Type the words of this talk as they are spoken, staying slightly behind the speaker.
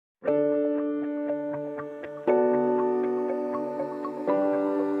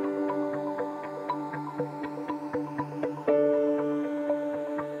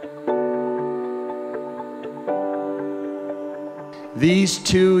These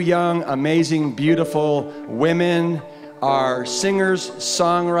two young, amazing, beautiful women are singers,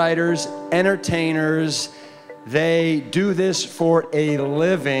 songwriters, entertainers. They do this for a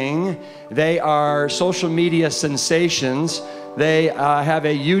living. They are social media sensations. They have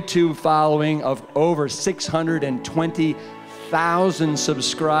a YouTube following of over 620,000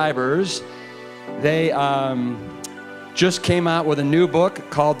 subscribers. They just came out with a new book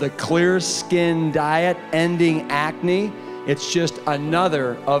called The Clear Skin Diet, Ending Acne. It's just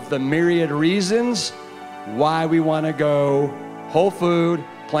another of the myriad reasons why we want to go whole food,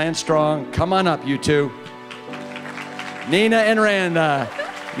 plant strong. Come on up, you two. Nina and Randa.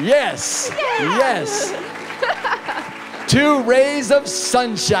 Yes, yes. Two rays of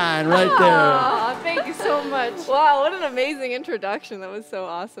sunshine right there. Aww, thank you so much. Wow, what an amazing introduction. That was so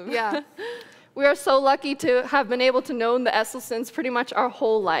awesome. Yeah. We are so lucky to have been able to know the Esselsons pretty much our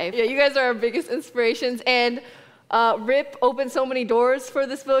whole life. Yeah, you guys are our biggest inspirations, and Rip opened so many doors for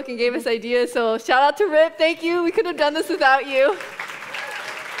this book and gave us ideas, so shout out to Rip. Thank you. We couldn't have done this without you.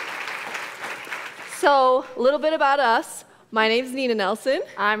 So, a little bit about us. My name's Nina Nelson.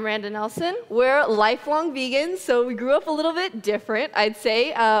 I'm Randa Nelson. We're lifelong vegans, so we grew up a little bit different, I'd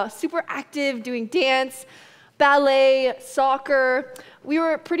say. Super active, doing dance, ballet, soccer. We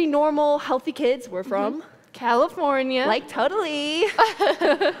were pretty normal, healthy kids. We're from California. Like, totally.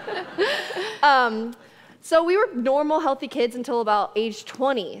 So we were normal, healthy kids until about age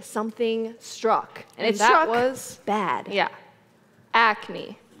 20. Something struck. And that was bad. Yeah.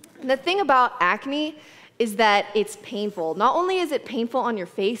 Acne. And the thing about acne is that it's painful. Not only is it painful on your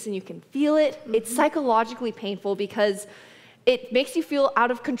face and you can feel it, it's psychologically painful because it makes you feel out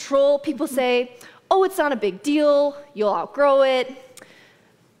of control. People say, oh, it's not a big deal, you'll outgrow it.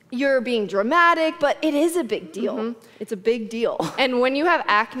 You're being dramatic, but it is a big deal. It's a big deal. And when you have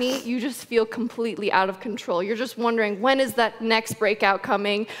acne, you just feel completely out of control. You're just wondering, when is that next breakout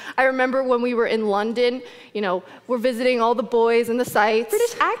coming? I remember when we were in London, you know, we're visiting all the boys and the sites.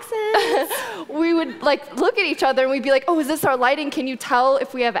 British accents. We would like look at each other and we'd be like, oh, is this our lighting? Can you tell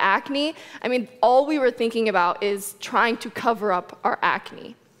if we have acne? I mean, all we were thinking about is trying to cover up our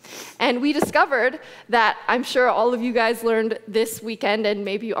acne. And we discovered that, I'm sure all of you guys learned this weekend, and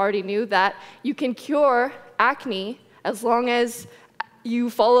maybe you already knew, that you can cure acne as long as you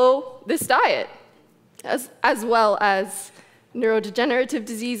follow this diet, as well as neurodegenerative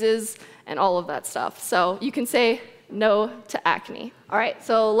diseases and all of that stuff. So you can say no to acne. All right,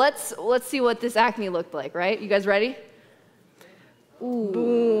 so let's see what this acne looked like, right? You guys ready? Ooh.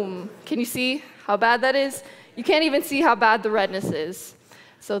 Boom. Can you see how bad that is? You can't even see how bad the redness is.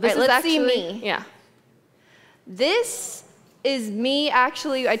 So this is actually, see me. Yeah. This is me,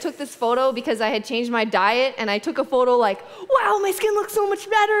 actually. I took this photo because I had changed my diet, and I took a photo like, wow, my skin looks so much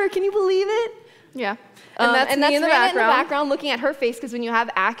better. Can you believe it? Yeah. And that's me in the Randa in the background looking at her face, because when you have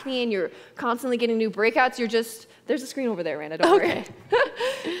acne and you're constantly getting new breakouts, you're just, there's a screen over there, Randa, don't worry.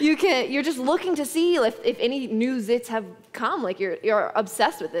 You're just looking to see if any new zits have come. Like, you're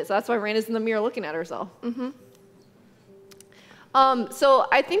obsessed with it. So that's why Randa's in the mirror looking at herself. So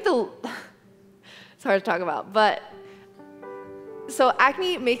I think it's hard to talk about, but so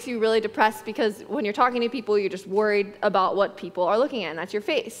acne makes you really depressed because when you're talking to people, you're just worried about what people are looking at, and that's your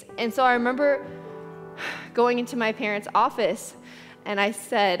face. And so I remember going into my parents' office, and I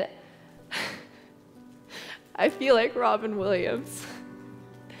said, I feel like Robin Williams.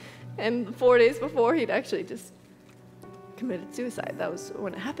 And 4 days before, he'd actually just committed suicide. That was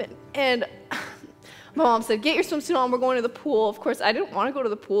when it happened. And my mom said, get your swimsuit on, we're going to the pool. Of course, I didn't want to go to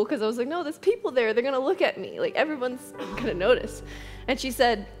the pool because I was like, no, there's people there. They're going to look at me. Like, everyone's going to notice. And she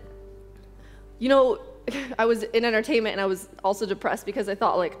said, you know, I was in entertainment and I was also depressed because I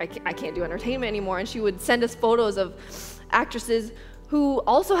thought, like, I can't do entertainment anymore. And she would send us photos of actresses who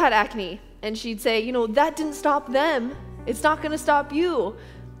also had acne. And she'd say, you know, that didn't stop them. It's not going to stop you.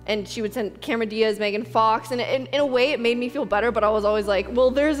 And she would send Cameron Diaz, Megan Fox. And in a way, it made me feel better. But I was always like,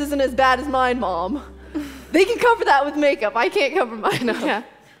 well, theirs isn't as bad as mine, Mom. They can cover that with makeup. I can't cover mine up. Yeah.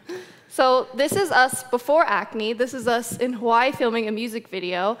 So this is us before acne. This is us in Hawaii filming a music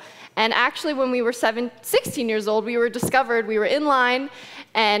video. And actually, when we were 16 years old, we were discovered, we were in line,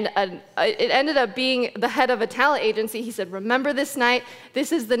 and it ended up being the head of a talent agency. He said, remember this night?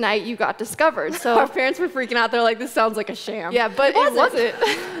 This is the night you got discovered. So our parents were freaking out. They're like, this sounds like a sham. Yeah, but it wasn't.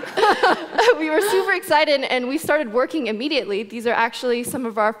 We were super excited, and we started working immediately. These are actually some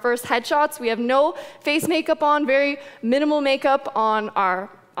of our first headshots. We have no face makeup on, very minimal makeup on our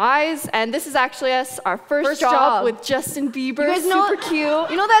eyes. And this is actually us, our first job with Justin Bieber. You guys know, super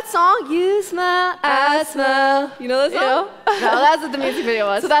cute. You know that song? You smell, I smell. You know that song? No, that's what the music video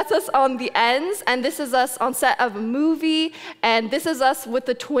was. So that's us on the ends, and this is us on set of a movie, and this is us with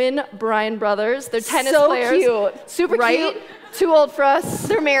the twin Bryan brothers. They're tennis players. So cute. Super Right? cute. Too old for us.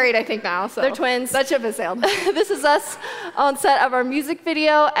 They're married, I think, now. So They're twins. That ship has sailed. This is us on set of our music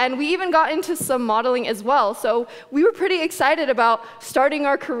video, and we even got into some modeling as well. So we were pretty excited about starting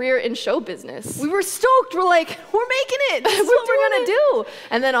our career in show business. We were stoked. We're like, we're making it. This is what we're going to do.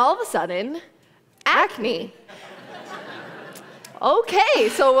 And then all of a sudden, acne. Okay,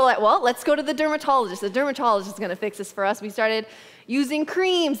 so we're like, well, let's go to the dermatologist. The dermatologist is going to fix this for us. We started using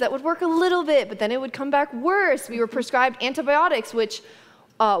creams that would work a little bit, but then it would come back worse. We were prescribed antibiotics, which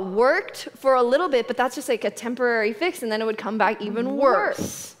worked for a little bit, but that's just like a temporary fix, and then it would come back even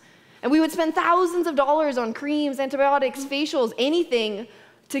worse. And we would spend thousands of dollars on creams, antibiotics, facials, anything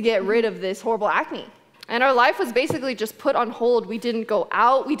to get rid of this horrible acne. And our life was basically just put on hold. We didn't go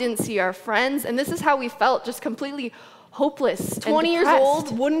out, we didn't see our friends, and this is how we felt, just completely hopeless. 20 years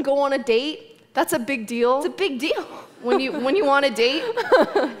old, wouldn't go on a date. That's a big deal. It's a big deal. when you want a date.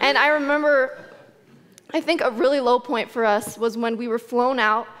 And I remember, I think a really low point for us was when we were flown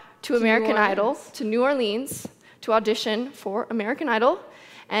out to American Idol, to New Orleans, to audition for American Idol.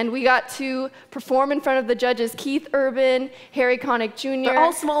 And we got to perform in front of the judges, Keith Urban, Harry Connick Jr. They're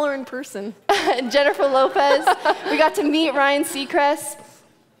all smaller in person. And Jennifer Lopez. We got to meet Ryan Seacrest.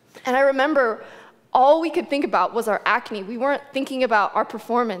 And I remember all we could think about was our acne. We weren't thinking about our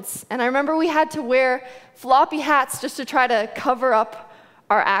performance. And I remember we had to wear floppy hats just to try to cover up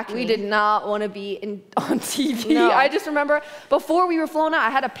our acne. We did not want to be on TV. No. I just remember before we were flown out, I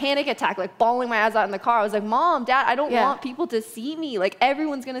had a panic attack, like bawling my eyes out in the car. I was like, Mom, Dad, I don't want people to see me. Like,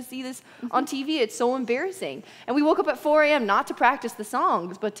 everyone's going to see this on TV. It's so embarrassing. And we woke up at 4 a.m. not to practice the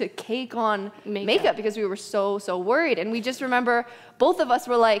songs, but to cake on makeup because we were so worried. And we just remember both of us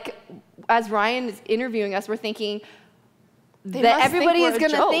were like, as Ryan is interviewing us, we're thinking, that everybody is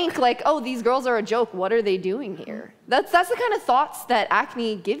going to think like, oh, these girls are a joke. What are they doing here? That's the kind of thoughts that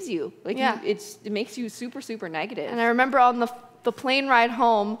acne gives you. Like, it makes you super negative. And I remember on the plane ride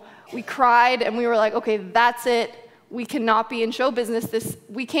home, we cried and we were like, okay, that's it. We cannot be in show business.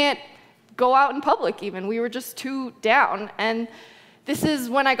 We can't go out in public even. We were just too down. And this is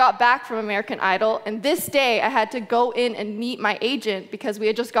when I got back from American Idol, and this day I had to go in and meet my agent because we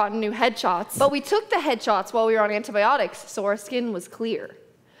had just gotten new headshots. But we took the headshots while we were on antibiotics, so our skin was clear.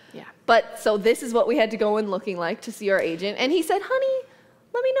 Yeah. But so this is what we had to go in looking like to see our agent, and he said, honey,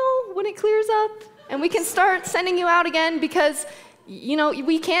 let me know when it clears up, and we can start sending you out again because, you know,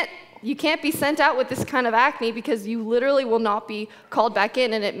 you can't be sent out with this kind of acne because you literally will not be called back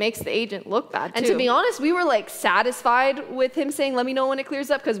in, and it makes the agent look bad too. And to be honest, we were like satisfied with him saying, let me know when it clears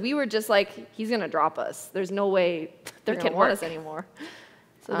up, because we were just like, he's gonna drop us. There's no way they don't want us anymore.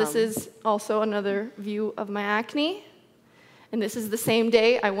 So this is also another view of my acne. And this is the same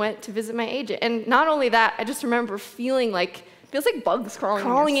day I went to visit my agent. And not only that, I just remember feeling like, it feels like bugs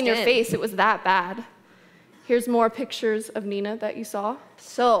crawling in your face. It was that bad. Here's more pictures of Nina that you saw.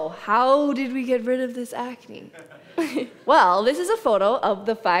 So, how did we get rid of this acne? Well, this is a photo of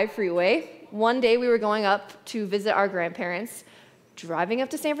the 5 freeway. One day we were going up to visit our grandparents, driving up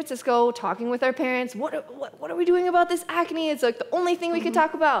to San Francisco, talking with our parents. What are we doing about this acne? It's like the only thing we could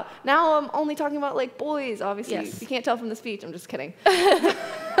talk about. Now I'm only talking about like boys, obviously. Yes. You can't tell from the speech. I'm just kidding.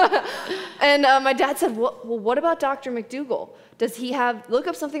 And my dad said, well, what about Dr. McDougall? Does he look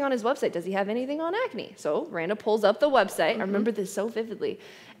up something on his website. Does he have anything on acne? So Randa pulls up the website. I remember this so vividly.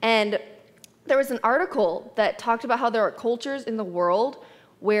 And there was an article that talked about how there are cultures in the world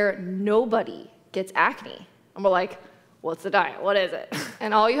where nobody gets acne. And we're like, what's the diet? What is it?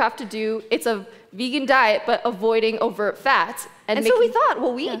 And all you have to do, it's a vegan diet, but avoiding overt fats. And so we thought,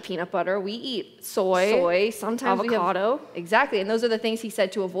 well, we eat peanut butter, we eat soy, sometimes avocado. Exactly, and those are the things he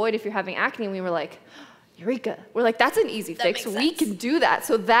said to avoid if you're having acne. And we were like, Eureka. We're like, that's an easy fix. We can do that.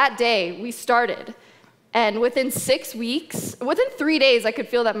 So that day, we started. And within 6 weeks, within 3 days, I could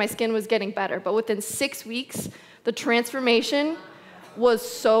feel that my skin was getting better. But within 6 weeks, the transformation was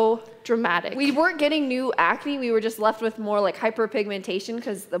so dramatic. We weren't getting new acne. We were just left with more like hyperpigmentation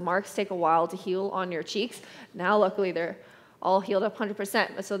because the marks take a while to heal on your cheeks. Now, luckily, they're all healed up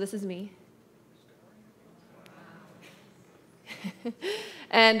 100%. So this is me.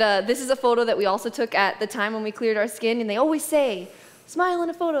 And this is a photo that we also took at the time when we cleared our skin. And they always say, smile in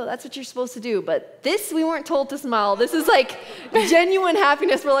a photo. That's what you're supposed to do. But this, we weren't told to smile. This is like genuine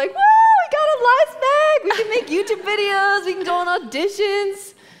happiness. We're like, woo, we got a life back. We can make YouTube videos. We can go on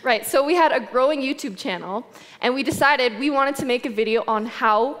auditions. Right, so we had a growing YouTube channel, and we decided we wanted to make a video on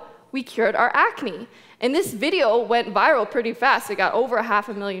how we cured our acne. And this video went viral pretty fast. It got over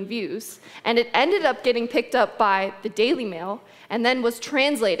 500,000 views, and it ended up getting picked up by the Daily Mail, and then was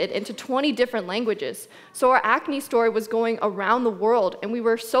translated into 20 different languages. So our acne story was going around the world, and we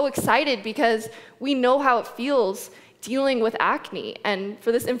were so excited because we know how it feels dealing with acne, and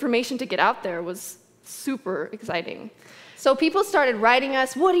for this information to get out there was super exciting. So people started writing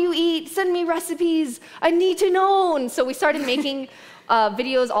us, what do you eat? Send me recipes. I need to know. And so we started making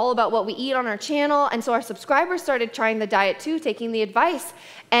videos all about what we eat on our channel. And so our subscribers started trying the diet too, taking the advice.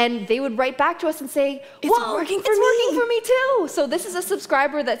 And they would write back to us and say, it's working for me too. So this is a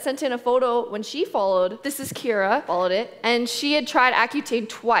subscriber that sent in a photo when she followed. This is Kira, followed it. And she had tried Accutane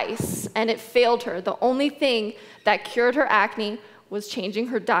twice, and it failed her. The only thing that cured her acne was changing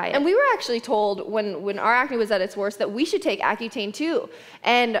her diet. And we were actually told when our acne was at its worst that we should take Accutane too.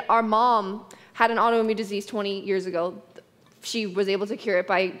 And our mom had an autoimmune disease 20 years ago. She was able to cure it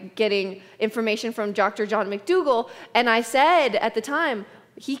by getting information from Dr. John McDougall. And I said at the time,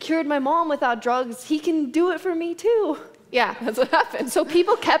 he cured my mom without drugs. He can do it for me too. Yeah, that's what happened. So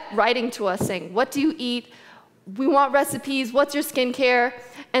people kept writing to us saying, what do you eat? We want recipes. What's your skincare?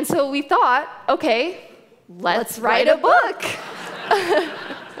 And so we thought, okay, let's write a book.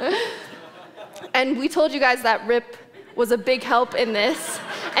 And we told you guys that Rip was a big help in this.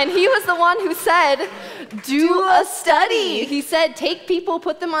 And he was the one who said, do a study. He said, take people,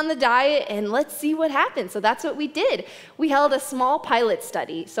 put them on the diet, and let's see what happens. So that's what we did. We held a small pilot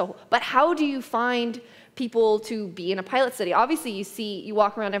study. But how do you find people to be in a pilot study? Obviously, you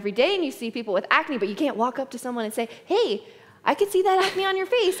walk around every day and you see people with acne, but you can't walk up to someone and say, hey, I can see that acne on your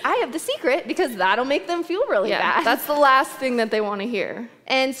face. I have the secret, because that'll make them feel really bad. That's the last thing that they want to hear.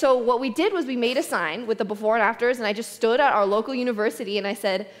 And so what we did was we made a sign with the before and afters, and I just stood at our local university and I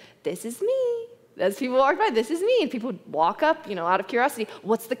said, this is me. As people walk by, this is me. And people would walk up, out of curiosity,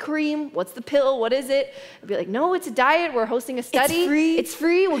 what's the cream? What's the pill? What is it? I'd be like, no, it's a diet. We're hosting a study. It's free. It's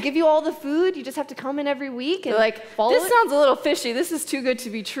free. We'll give you all the food. You just have to come in every week and follow this it. sounds a little fishy. This is too good to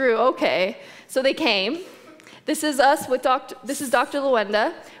be true. Okay. So they came. This is us with this is Dr.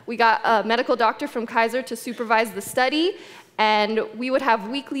 Luenda. We got a medical doctor from Kaiser to supervise the study, and we would have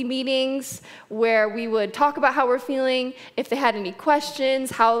weekly meetings where we would talk about how we're feeling, if they had any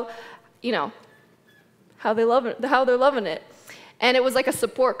questions, how they're loving it. And it was like a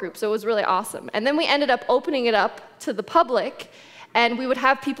support group, so it was really awesome. And then we ended up opening it up to the public, and we would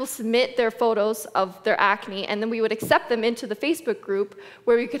have people submit their photos of their acne, and then we would accept them into the Facebook group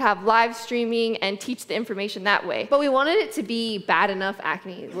where we could have live streaming and teach the information that way. But we wanted it to be bad enough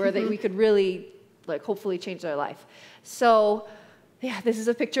acne where we could really, hopefully change their life. So, yeah, this is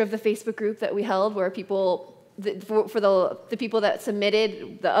a picture of the Facebook group that we held where people, for the people that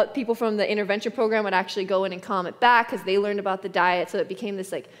submitted, the people from the intervention program would actually go in and comment back because they learned about the diet, so it became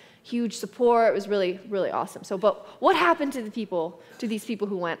this huge support. It was really, really awesome. So, but what happened to these people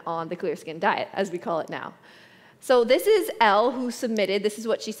who went on the clear skin diet, as we call it now? So this is Elle who submitted. This is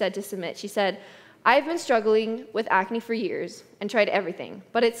what she said to submit. She said, I've been struggling with acne for years and tried everything,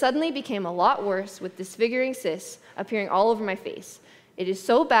 but it suddenly became a lot worse with disfiguring cysts appearing all over my face. It is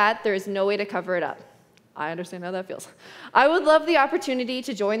so bad, there is no way to cover it up. I understand how that feels. I would love the opportunity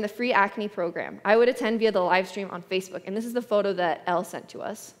to join the free acne program. I would attend via the live stream on Facebook. And this is the photo that Elle sent to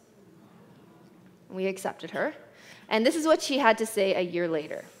us. We accepted her. And this is what she had to say a year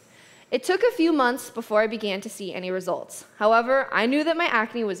later. It took a few months before I began to see any results. However, I knew that my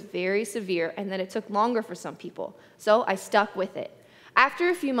acne was very severe and that it took longer for some people, so I stuck with it. After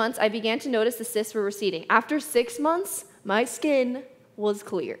a few months, I began to notice the cysts were receding. After 6 months, my skin was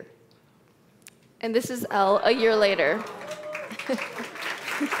clear. And this is Elle a year later.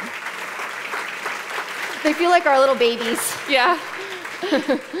 They feel like our little babies. Yeah.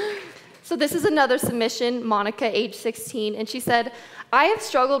 So this is another submission, Monica, age 16, and she said, I have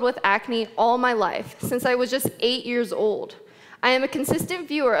struggled with acne all my life, since I was just 8 years old. I am a consistent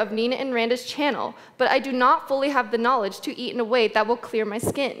viewer of Nina and Randa's channel, but I do not fully have the knowledge to eat in a way that will clear my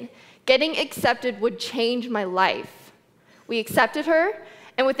skin. Getting accepted would change my life. We accepted her,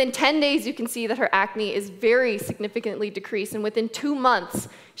 and within 10 days, you can see that her acne is very significantly decreased, and within 2 months,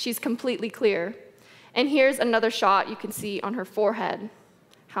 she's completely clear. And here's another shot you can see on her forehead.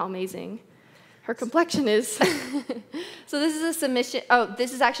 How amazing her complexion is. So this is a submission. Oh,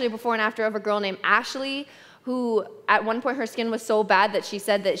 this is actually a before and after of a girl named Ashley, who at one point her skin was so bad that she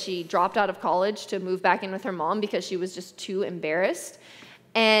said that she dropped out of college to move back in with her mom because she was just too embarrassed.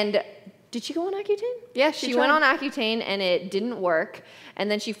 And did she go on Accutane? Yeah, she went on Accutane and it didn't work. And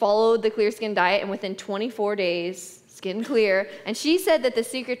then she followed the clear skin diet, and within 24 days, skin clear. And she said that the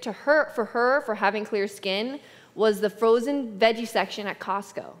secret to for having clear skin was the frozen veggie section at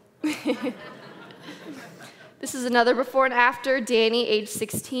Costco. This is another before and after. Danny, age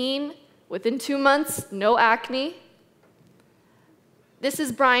 16, within 2 months, no acne. This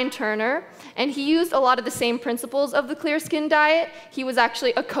is Brian Turner, and he used a lot of the same principles of the Clear Skin diet. He was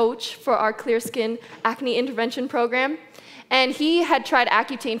actually a coach for our Clear Skin Acne Intervention Program, and he had tried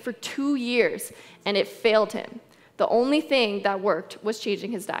Accutane for 2 years, and it failed him. The only thing that worked was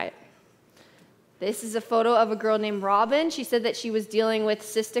changing his diet. This is a photo of a girl named Robin. She said that she was dealing with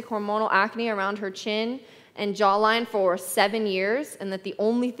cystic hormonal acne around her chin and jawline for 7 years, and that the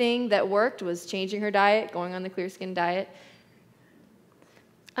only thing that worked was changing her diet, going on the Clear Skin diet.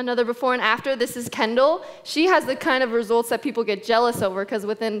 Another before and after, this is Kendall. She has the kind of results that people get jealous over because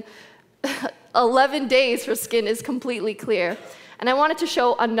within 11 days, her skin is completely clear. And I wanted to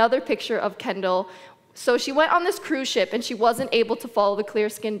show another picture of Kendall. So she went on this cruise ship and she wasn't able to follow the Clear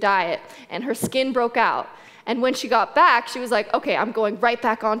Skin diet, and her skin broke out. And when she got back, she was like, okay, I'm going right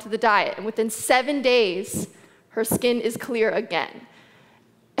back onto the diet. And within 7 days, her skin is clear again.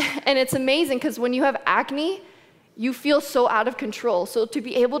 And it's amazing because when you have acne, you feel so out of control. So to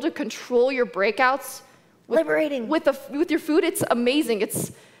be able to control your breakouts Liberating. with your food, it's amazing.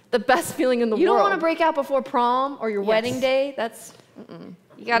 It's the best feeling in the world. You don't want to break out before prom or your wedding day. That's,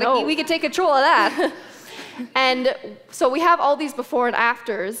 you gotta, No. we could take control of that. And so we have all these before and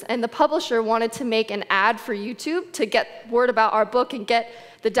afters, and the publisher wanted to make an ad for YouTube to get word about our book and get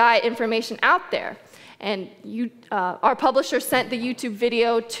the diet information out there. And our publisher sent the YouTube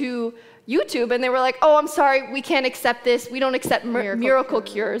video to YouTube, and they were like, oh, I'm sorry, we can't accept this. We don't accept miracle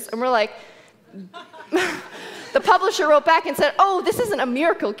cures. And we're like, the publisher wrote back and said, oh, this isn't a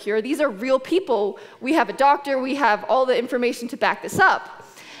miracle cure. These are real people. We have a doctor. We have all the information to back this up.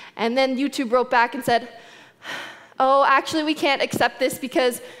 And then YouTube wrote back and said, oh, actually, we can't accept this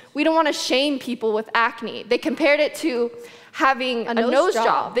because we don't want to shame people with acne. They compared it to having a nose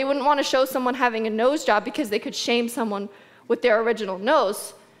job. They wouldn't want to show someone having a nose job because they could shame someone with their original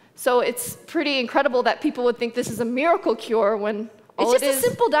nose. So it's pretty incredible that people would think this is a miracle cure when all It's just a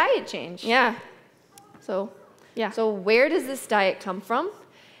simple diet change. Yeah. So, yeah. So where does this diet come from?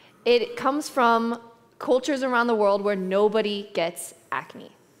 It comes from cultures around the world where nobody gets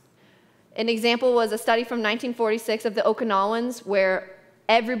acne. An example was a study from 1946 of the Okinawans where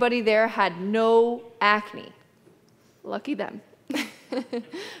everybody there had no acne. Lucky them.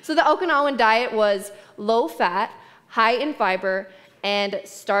 So the Okinawan diet was low fat, high in fiber, and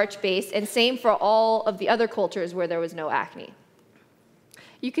starch-based, and same for all of the other cultures where there was no acne.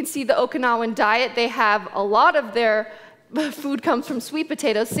 You can see the Okinawan diet. They have a lot of their food comes from sweet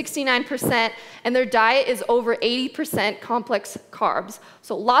potatoes, 69%, and their diet is over 80% complex carbs.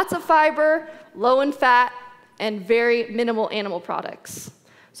 So lots of fiber, low in fat, and very minimal animal products.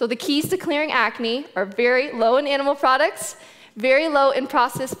 So the keys to clearing acne are very low in animal products, very low in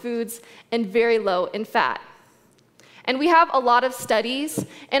processed foods, and very low in fat. And we have a lot of studies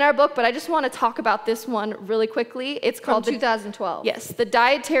in our book, but I just want to talk about this one really quickly. It's called 2012. Yes, the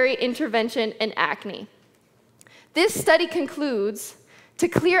Dietary Intervention in Acne. This study concludes, to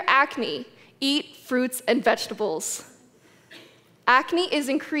clear acne, eat fruits and vegetables. Acne is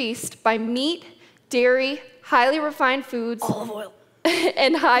increased by meat, dairy, highly refined foods, Olive oil.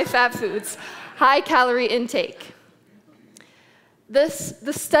 and high-fat foods, high-calorie intake. The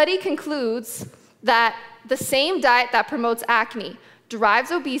study concludes that the same diet that promotes acne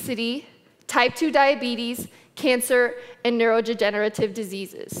drives obesity, type 2 diabetes, cancer, and neurodegenerative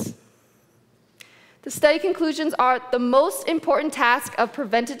diseases. The study conclusions are the most important task of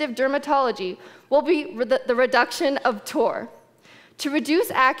preventative dermatology will be the reduction of TOR. To reduce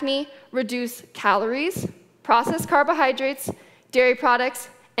acne, reduce calories, processed carbohydrates, dairy products,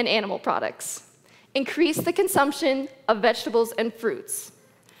 and animal products. Increase the consumption of vegetables and fruits.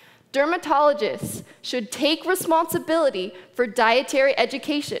 Dermatologists should take responsibility for dietary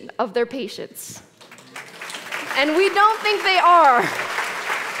education of their patients. And we don't think they are.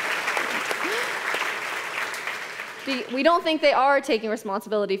 We don't think they are taking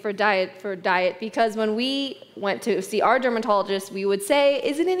responsibility for diet because when we went to see our dermatologist, we would say,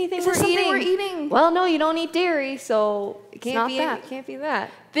 "Is it anything we're eating?" Well, no, you don't eat dairy, so it can't be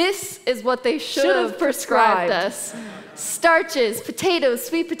that. This is what they should have prescribed us. Starches, potatoes,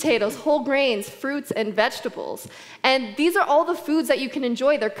 sweet potatoes, whole grains, fruits, and vegetables. And these are all the foods that you can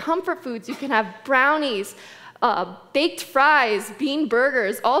enjoy. They're comfort foods. You can have brownies, baked fries, bean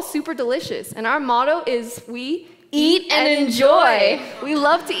burgers, all super delicious. And our motto is, we eat and enjoy. We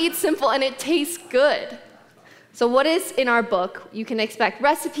love to eat simple, and it tastes good. So what is in our book? You can expect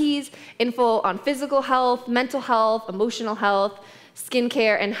recipes, info on physical health, mental health, emotional health,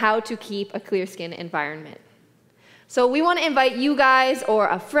 skincare, and how to keep a clear skin environment. So we want to invite you guys or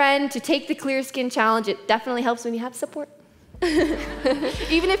a friend to take the Clear Skin Challenge. It definitely helps when you have support.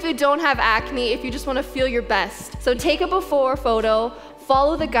 Even if you don't have acne, if you just want to feel your best. So take a before photo,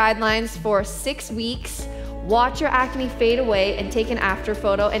 follow the guidelines for 6 weeks, watch your acne fade away, and take an after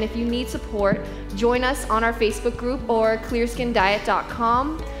photo. And if you need support, join us on our Facebook group or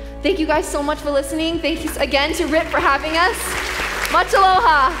clearskindiet.com. Thank you guys so much for listening. Thank you again to Rip for having us. Much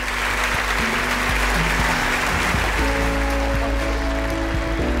aloha.